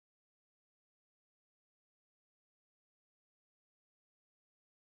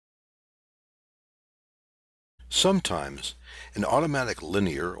Sometimes an automatic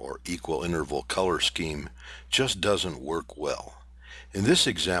linear or equal interval color scheme just doesn't work well. In this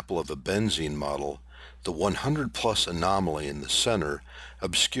example of a benzene model, the 100 plus anomaly in the center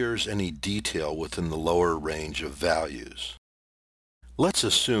obscures any detail within the lower range of values. Let's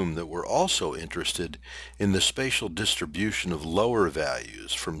assume that we're also interested in the spatial distribution of lower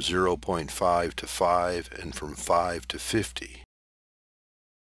values from 0.5 to 5 and from 5 to 50.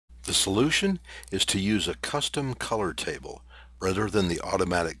 The solution is to use a custom color table rather than the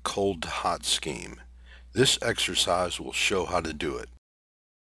automatic cold to hot scheme. This exercise will show how to do it.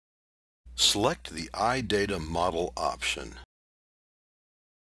 Select the iData Model option.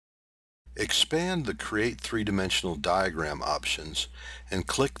 Expand the Create Three-Dimensional Diagram options and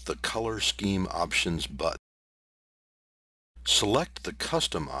click the Color Scheme Options button. Select the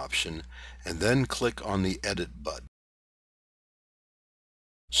Custom option and then click on the Edit button.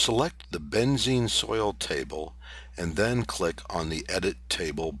 Select the benzene soil table and then click on the Edit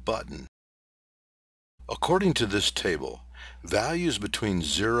Table button. According to this table, values between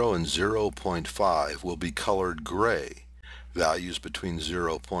 0 and 0.5 will be colored gray. Values between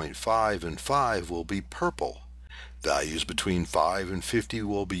 0.5 and 5 will be purple. Values between 5 and 50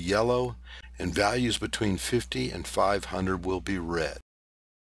 will be yellow, and values between 50 and 500 will be red.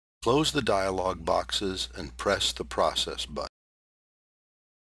 Close the dialog boxes and press the Process button.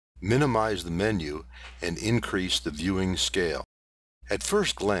 Minimize the menu and increase the viewing scale. At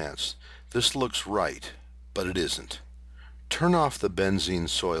first glance, this looks right, but it isn't. Turn off the benzene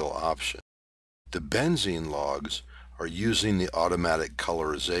soil option. The benzene logs are using the automatic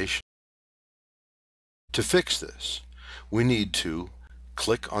colorization. To fix this, we need to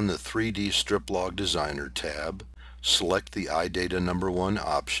click on the 3D Strip Log Designer tab, select the iData number 1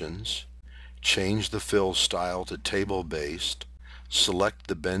 options, change the fill style to table-based, select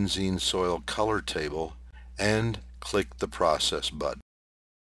the benzene soil color table, and click the Process button.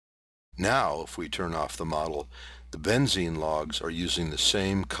 Now, if we turn off the model, the benzene logs are using the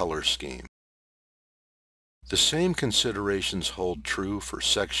same color scheme. The same considerations hold true for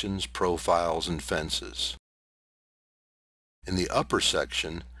sections, profiles, and fences. In the upper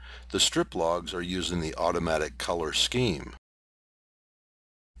section, the strip logs are using the automatic color scheme.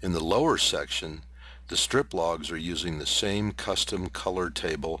 In the lower section, the strip logs are using the same custom color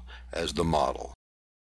table as the model.